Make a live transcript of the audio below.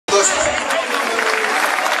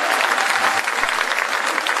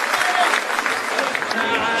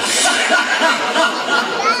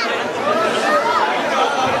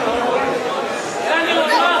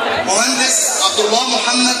مهندس عبد الله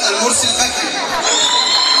محمد المرسي الفكري.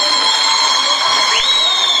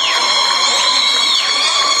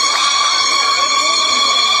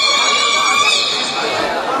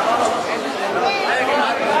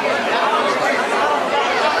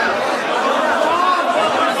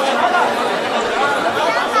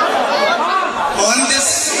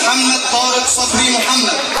 مهندس محمد طارق صبري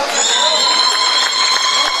محمد.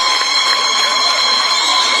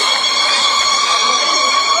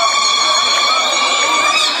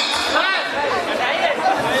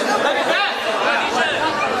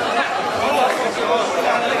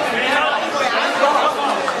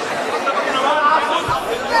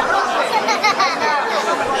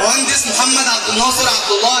 مهندس محمد عبد الناصر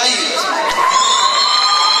عبد الله عيد.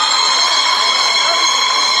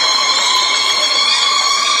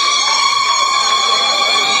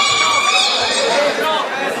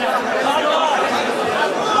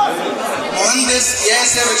 مهندس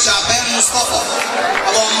ياسر شعبان مصطفى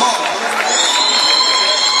ابو عمار.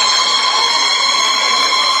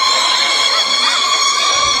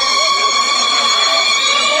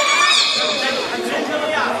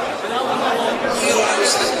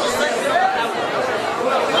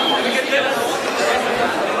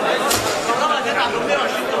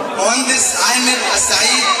 مهندس عامر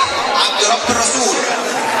السعيد عبد رب الرسول.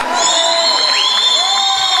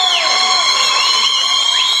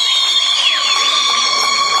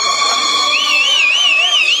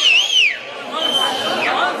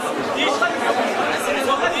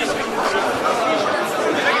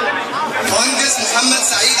 مهندس محمد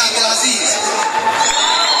سعيد عبد العزيز.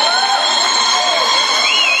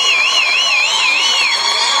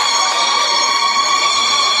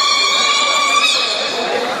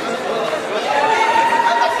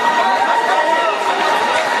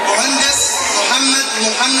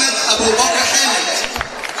 محمد أبو بكر حامد.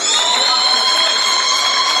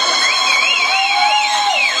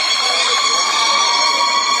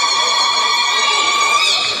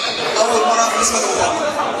 أول مرة أعرف اسمك أبو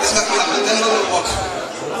بكر. اسمك محمد، تاني مرة أبو بكر.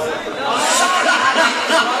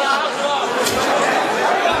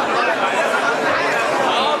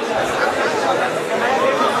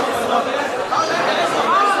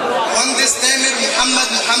 مهندس تامر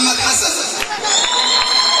محمد حسن.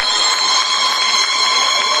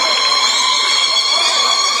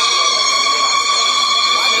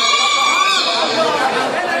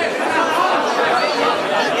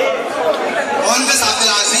 مهندس عبد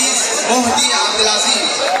العزيز مهدي عبد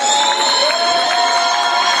العزيز.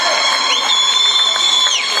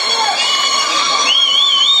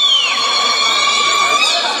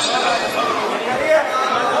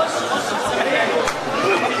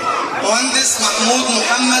 مهندس محمود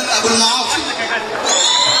محمد ابو المعاطي.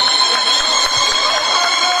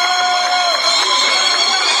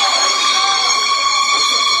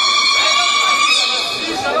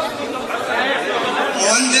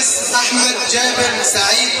 مهندس احمد جابر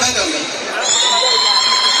سعيد بدوي.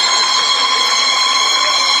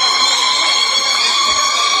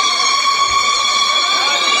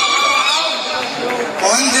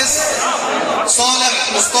 مهندس صالح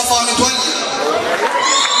مصطفى متولي.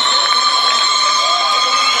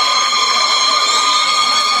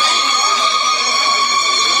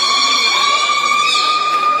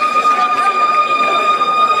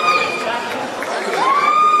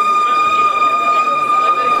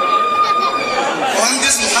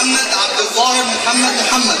 مهندس محمد عبد الظاهر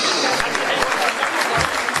محمد.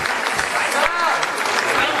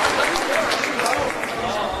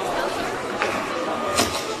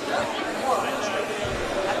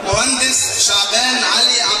 مهندس شعبان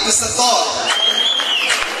علي عبد الستار.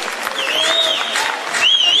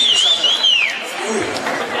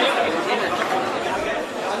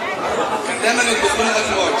 كان دايما يطبخ لنا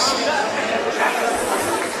اكل كويس.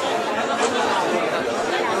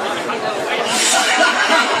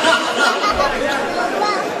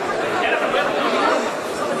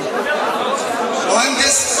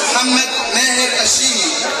 مهندس محمد ماهر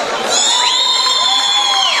الشيمي.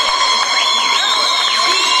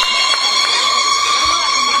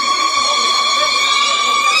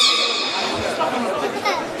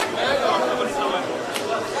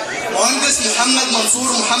 مهندس محمد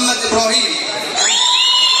منصور محمد ابراهيم.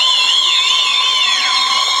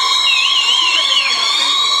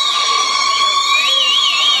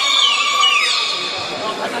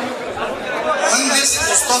 مهندس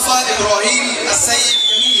مصطفى ابراهيم السيد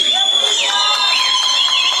جميل.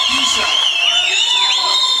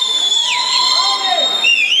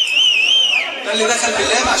 ده اللي دخل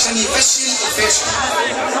باللاب عشان يفشل الفاشل.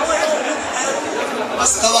 بس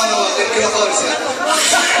طبعا هو غير كده خالص يعني.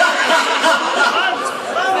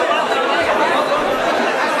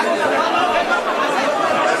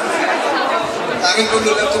 تعمل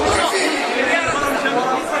كله اللابتوب خفيف.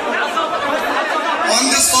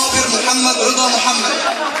 مهندس صابر محمد رضا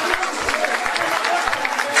محمد.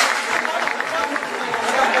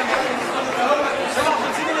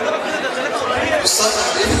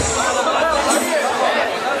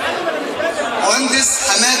 مهندس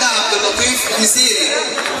حماده عبد اللطيف المسيري.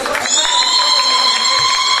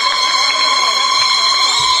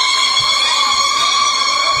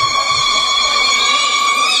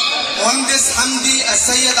 مهندس حمدي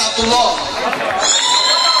السيد عبد الله.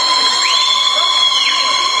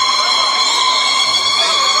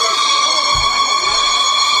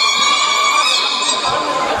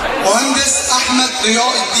 مهندس احمد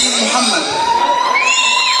ضياء الدين محمد.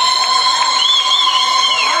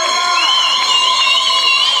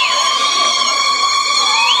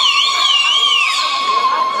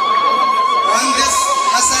 مهندس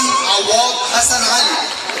حسن عواد حسن علي.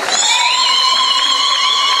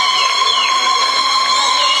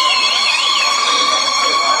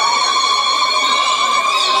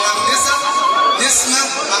 مهندسة نسمة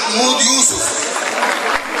محمود يوسف.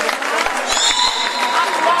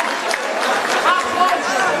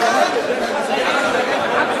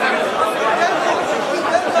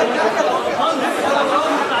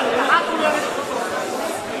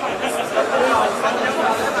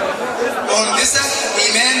 مهندسة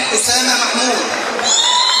إيمان أسامة محمود.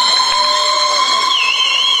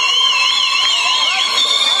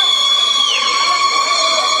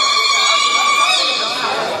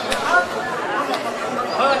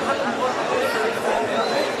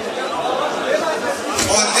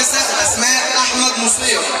 مهندسة أسماء أحمد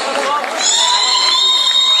مصير.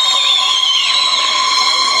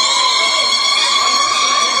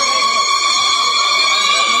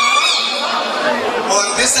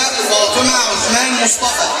 مهندسة فاطمة عثمان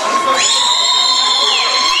مصطفى.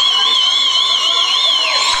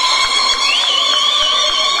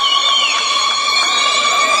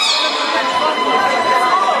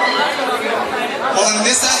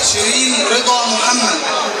 مهندسة شيرين رضا محمد.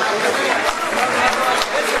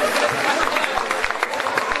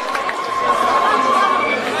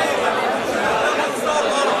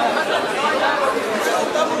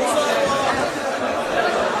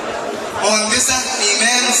 مهندسة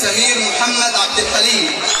إيمان سمير محمد عبد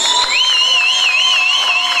الحليم.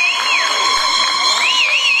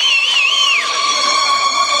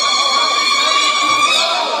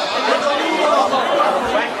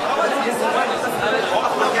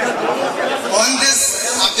 مهندس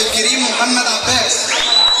عبد الكريم محمد عباس.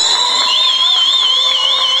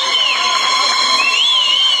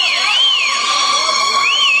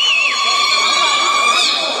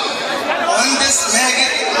 مهندس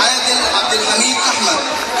ماجد عادل عبد الحميد احمد.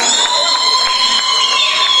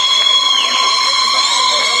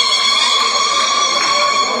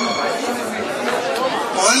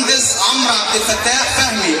 مهندس عمرو عبد الفتاح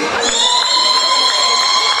فهمي.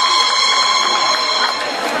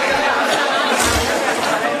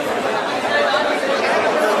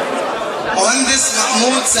 مهندس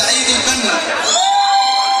محمود سعيد البنا.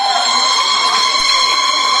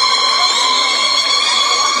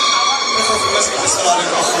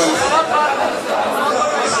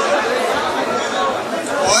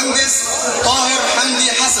 مهندس طاهر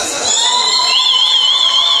حمدي حسن.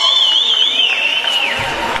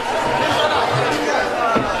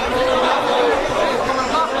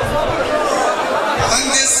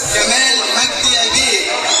 مهندس جمال مجدي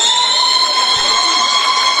عبيد.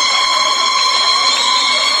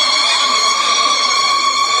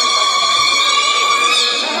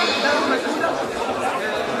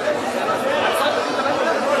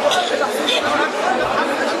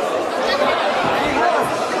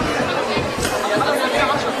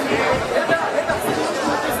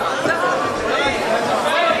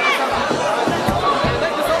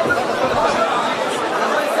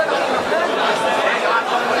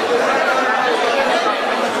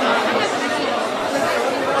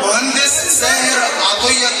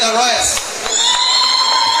 الرئيس.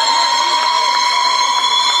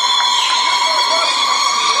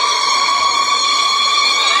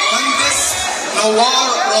 مهندس نوار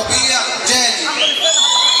ربيع جاني.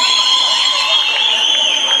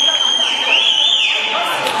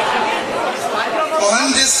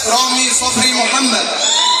 مهندس رامي صبري محمد.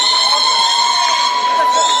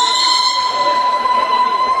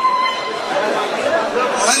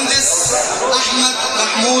 مهندس احمد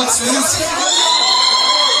محمود سنوسي.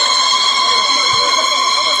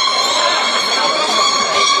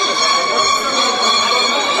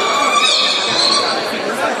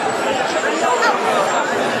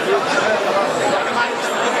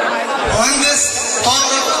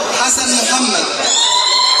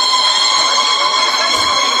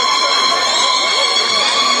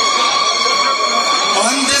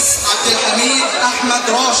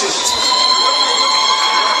 راشد.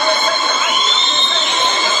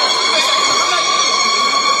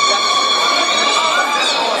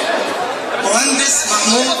 مهندس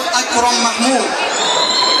محمود أكرم محمود.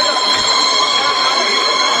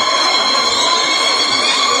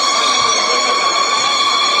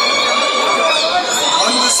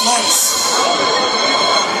 مهندس منص.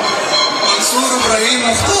 منصور إبراهيم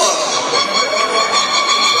مختار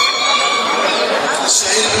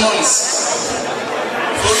الشهير بمنص.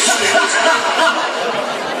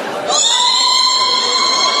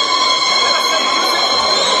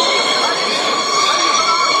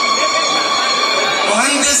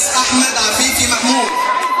 مهندس أحمد عفيفي محمود.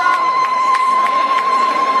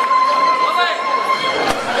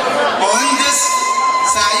 مهندس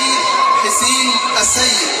سعيد حسين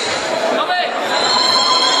السيد.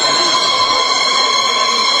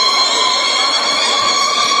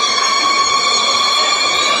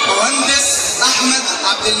 مهندس أحمد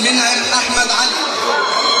عبد المنعم أحمد علي.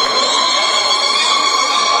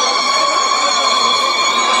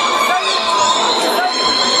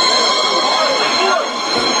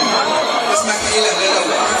 اسمك ايه يا هلال؟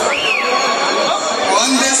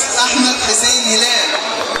 مهندس أحمد حسين هلال.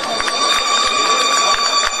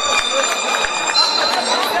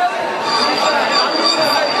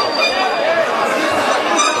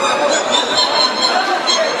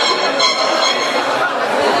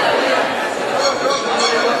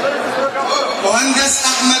 مهندس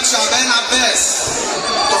أحمد شعبان عباس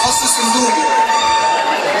تخصص اندومي.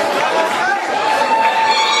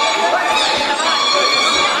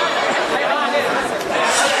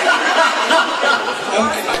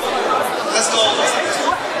 ممكن الناس تقف،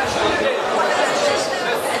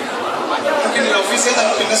 ممكن لو في سيدة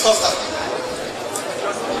ممكن الناس تقف تحت.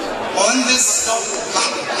 مهندس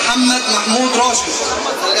محمد محمود راشد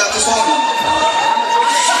الاعتصامي.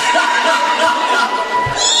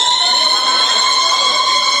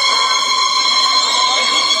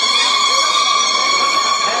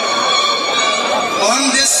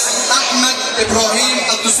 مهندس أحمد إبراهيم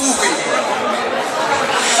الدسوقي.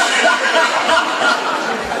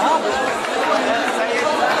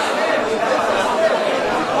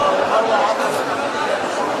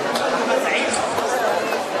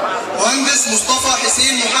 مهندس مصطفى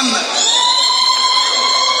حسين محمد.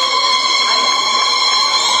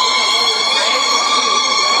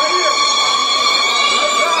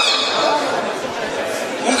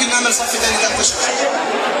 ممكن نعمل صف تاني تحت شوية.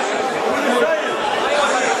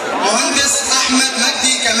 مهندس أحمد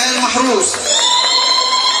مجدي كمال محروس.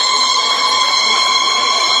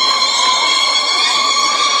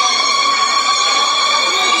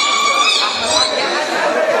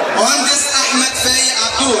 مهندس أحمد فايق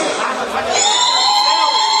عبدون.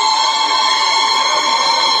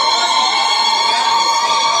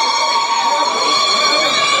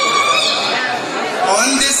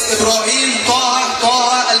 مهندس إبراهيم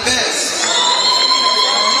طه الباز.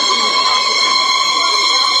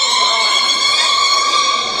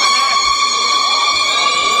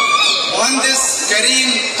 مهندس كريم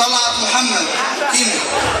طلعت محمد كيمو.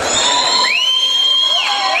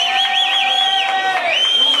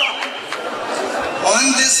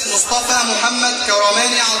 مهندس مصطفى محمد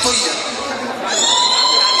كرماني عطية.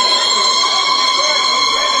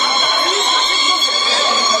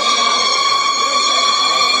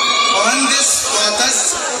 مهندس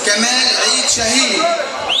معتز كمال عيد شهيد.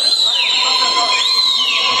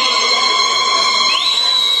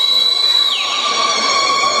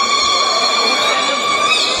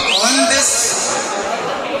 مهندس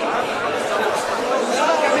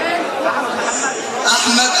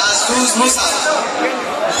أحمد عزوز مسعد.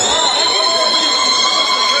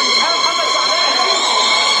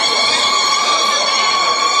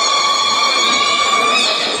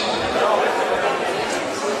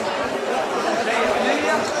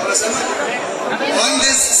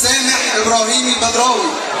 مهندس سامح إبراهيم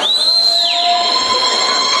البدراوي.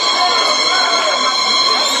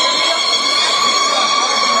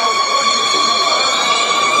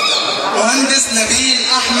 مهندس نبيل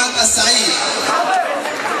أحمد السعيد.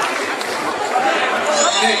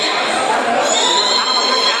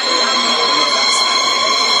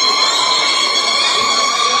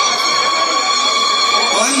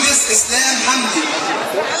 مهندس إسلام حمدي.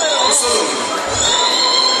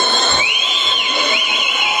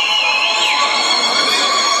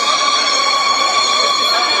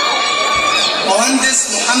 مهندس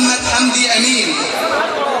محمد حمدي أمين.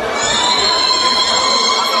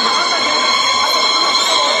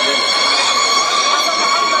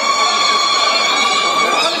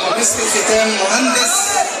 مسك الختام مهندس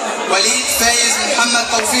وليد فايز محمد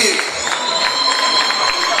توفيق.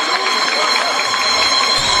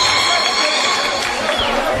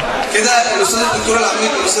 كده الاستاذ الدكتور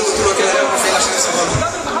العميد والاستاذ الدكتور وكيل هيبقوا فين عشان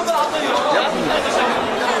يستفادوا.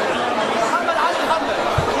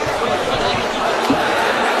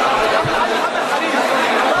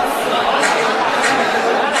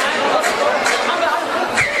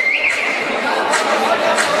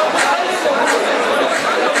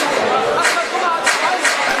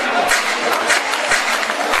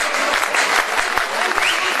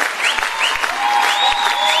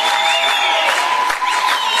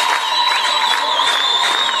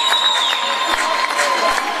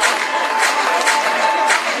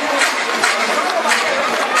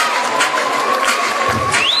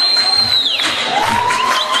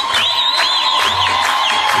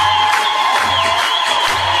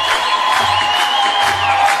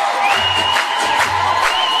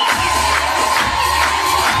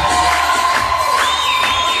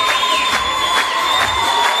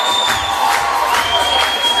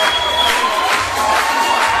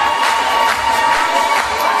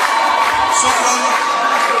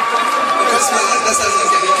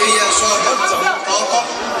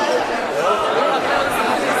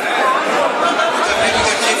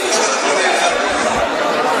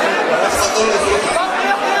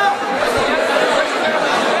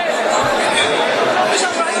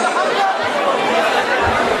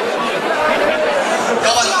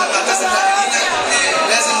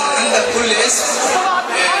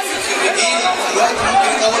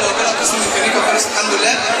 الحمد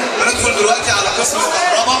لله بندخل دلوقتي على قسم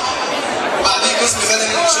الكهرباء وبعدين قسم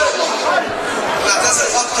مدني ان شاء الله. نعتذر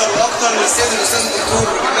اكتر واكتر للسيد الاستاذ الدكتور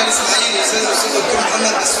جمال اسماعيل والسيد الاستاذ الدكتور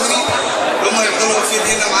محمد بسوني اللي هم يفضلوا واقفين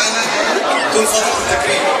هنا معانا طول فتره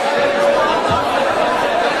التكريم.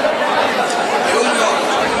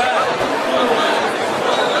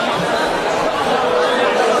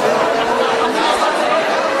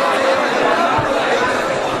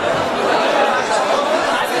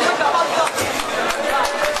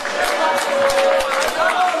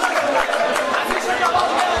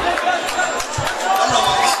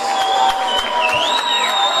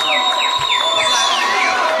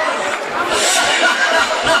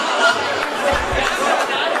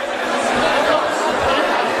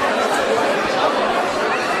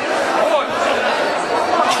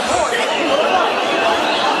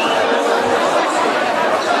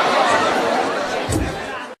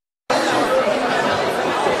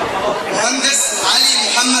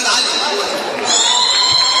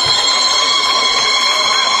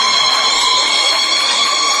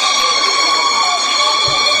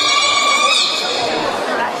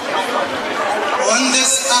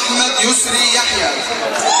 يسري يحيى.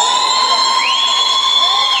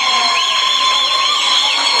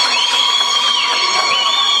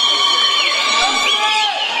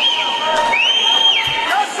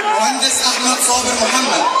 مهندس احمد صابر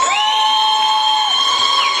محمد.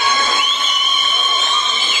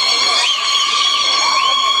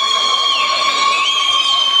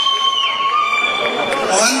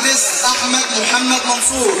 مهندس احمد محمد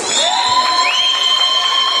منصور.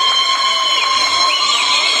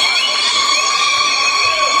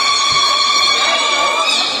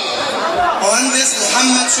 مهندس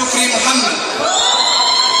محمد شكري محمد.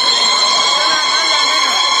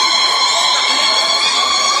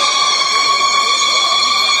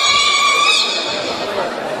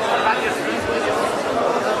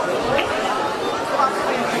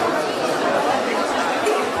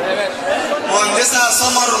 مهندسة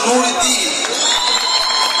سمر نور الدين.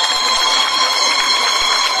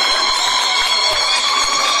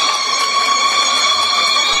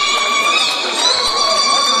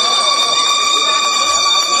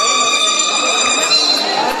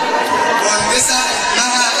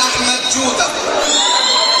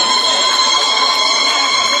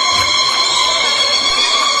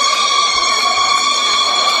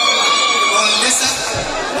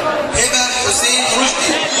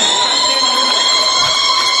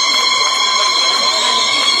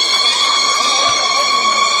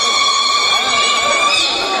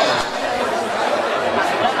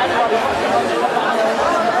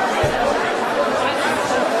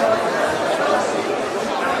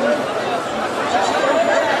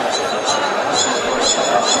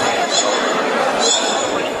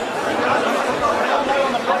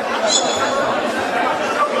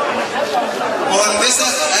 مهندسة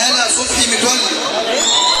آلة صبحي متولي.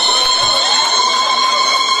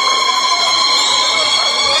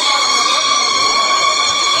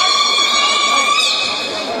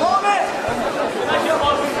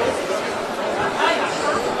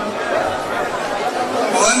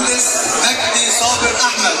 مهندس مجدي صابر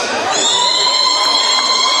أحمد.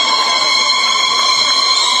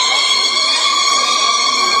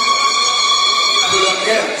 أبو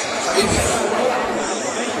الوجات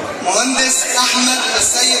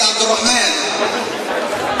السيد عبد الرحمن.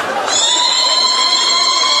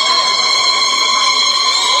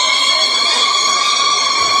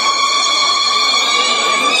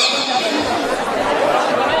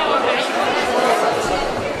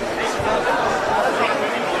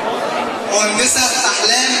 مهندسة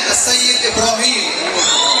أحلام السيد إبراهيم.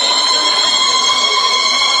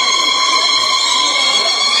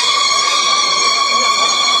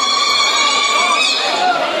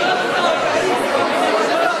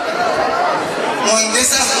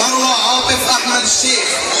 مهندسة مروة عاطف أحمد الشيخ.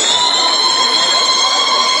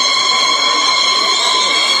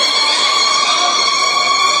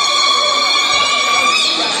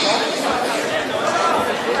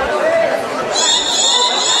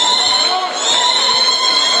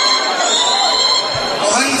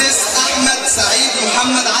 مهندس أحمد سعيد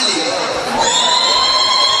محمد علي.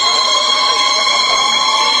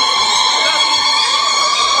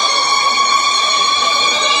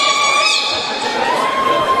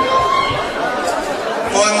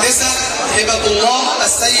 مهندسة هبة الله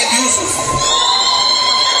السيد يوسف.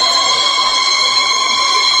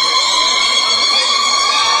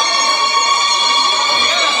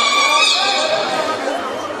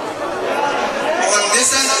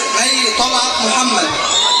 مهندسة مي طلعت محمد.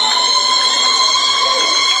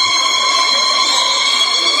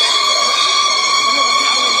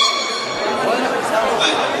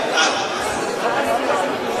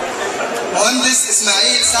 مهندس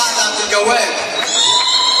إسماعيل سعد عبد الجواد،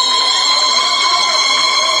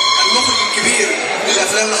 المخرج الكبير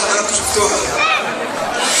للأفلام اللي حضراتكم شفتوها.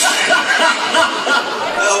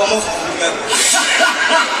 هو مخرج بجد.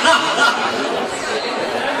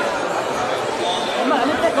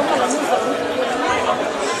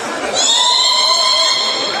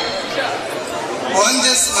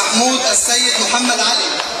 مهندس محمود السيد محمد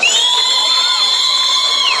علي.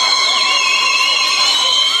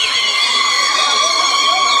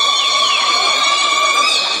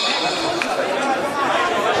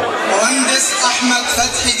 مهندس أحمد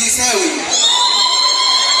فتحي ديساوي.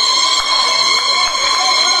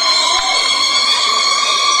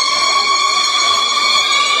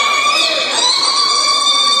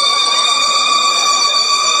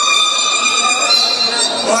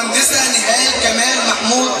 مهندسة نهال كمال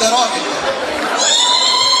محمود دراهم.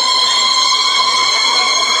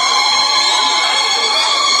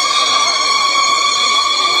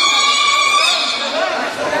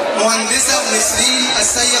 مهندسة نسرين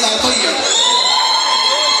السيد عطية.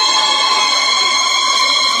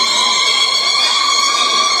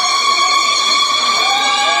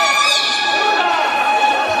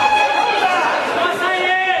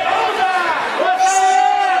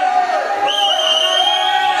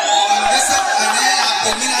 مهندسة منال عبد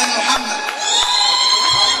المنعم محمد.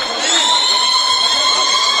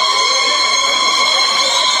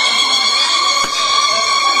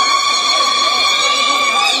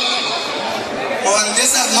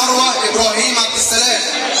 مهندسة مروة إبراهيم عبد السلام.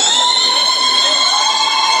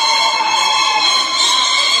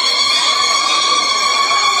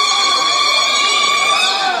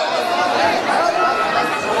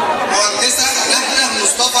 مهندسة نهلة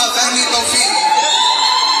مصطفى فهمي توفيق.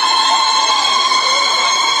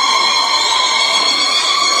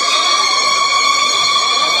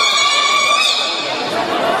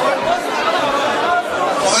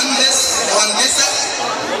 مهندسة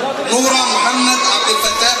نورة محمد عبد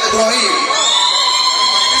الفتاح إبراهيم.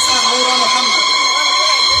 مهندسة نورة محمد.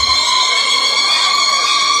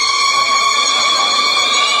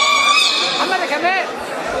 محمد كمال.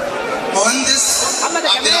 مهندس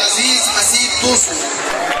عبد العزيز حسيب توسو.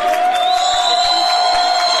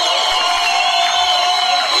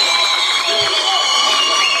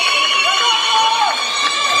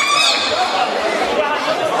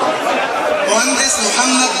 مهندس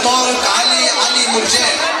محمد طارق علي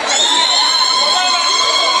مرجان.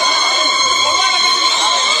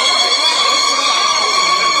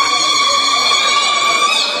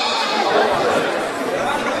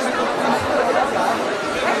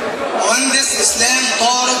 مهندس اسلام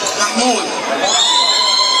طارق محمود.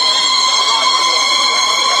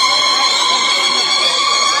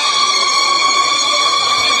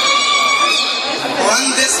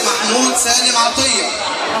 مهندس محمود سالم عطية.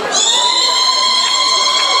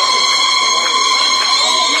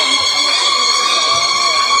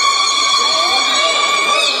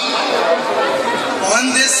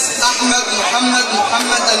 مهندس أحمد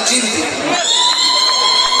محمد الجندي.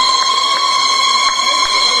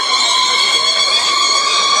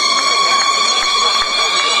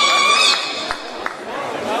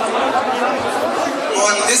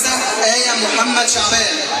 مهندسة آية محمد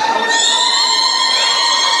شعبان.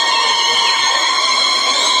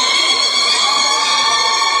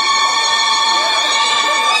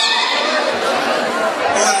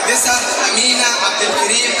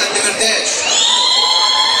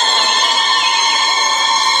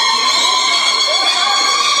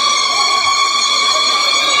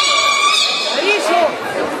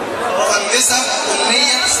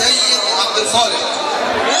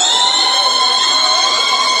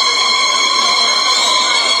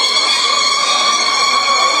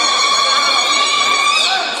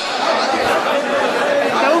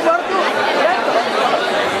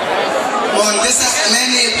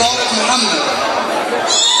 أماني طارق محمد.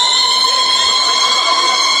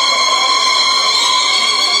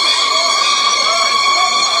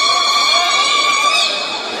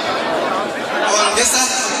 مهندسة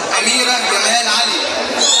أميرة جمال علي.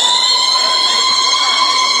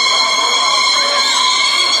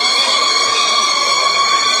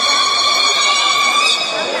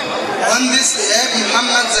 مهندس إيهاب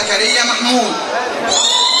محمد زكريا محمود.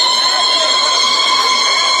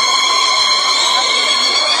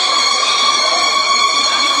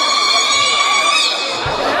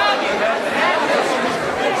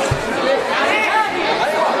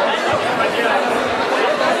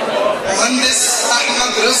 مهندس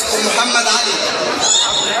أحمد رزق محمد علي.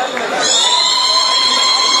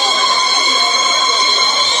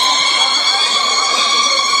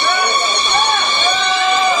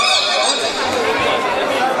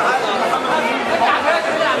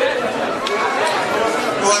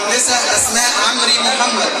 مهندسة أسماء عمري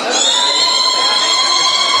محمد.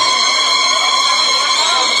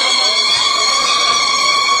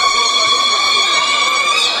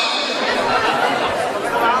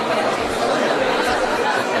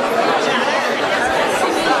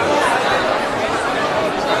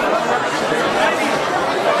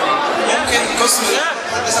 قسم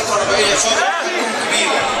الهندسه الكهربائيه شغل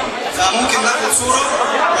كبير، فممكن ناخد صوره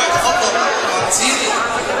ويتفضل المهندسين.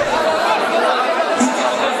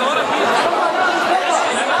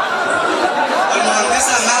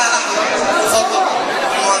 المهندسه مها احمد، تفضل.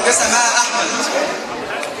 المهندسه مها احمد.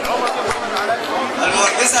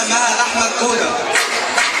 المهندسه مها احمد جوده.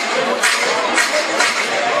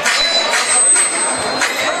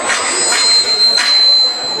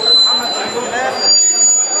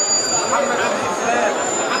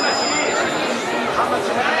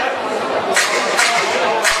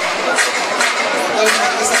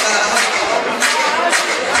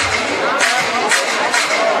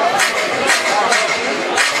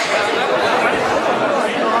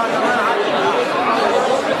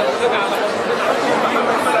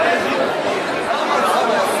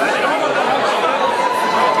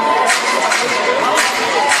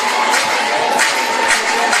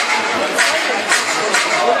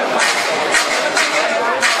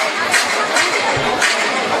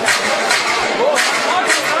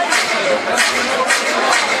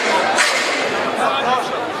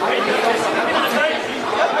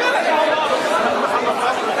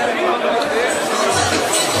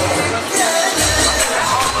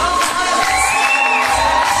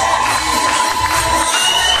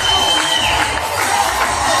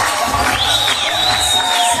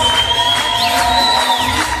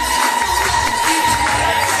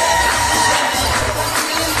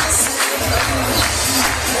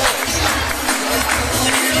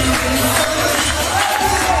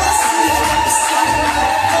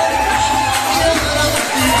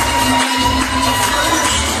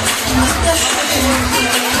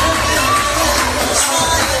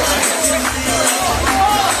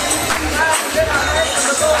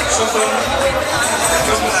 شكرا.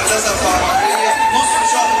 قسم الهندسه الكهربائيه نص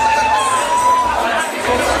شهر تحكم.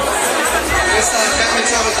 لسه هنكمل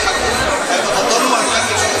شهر التحكم.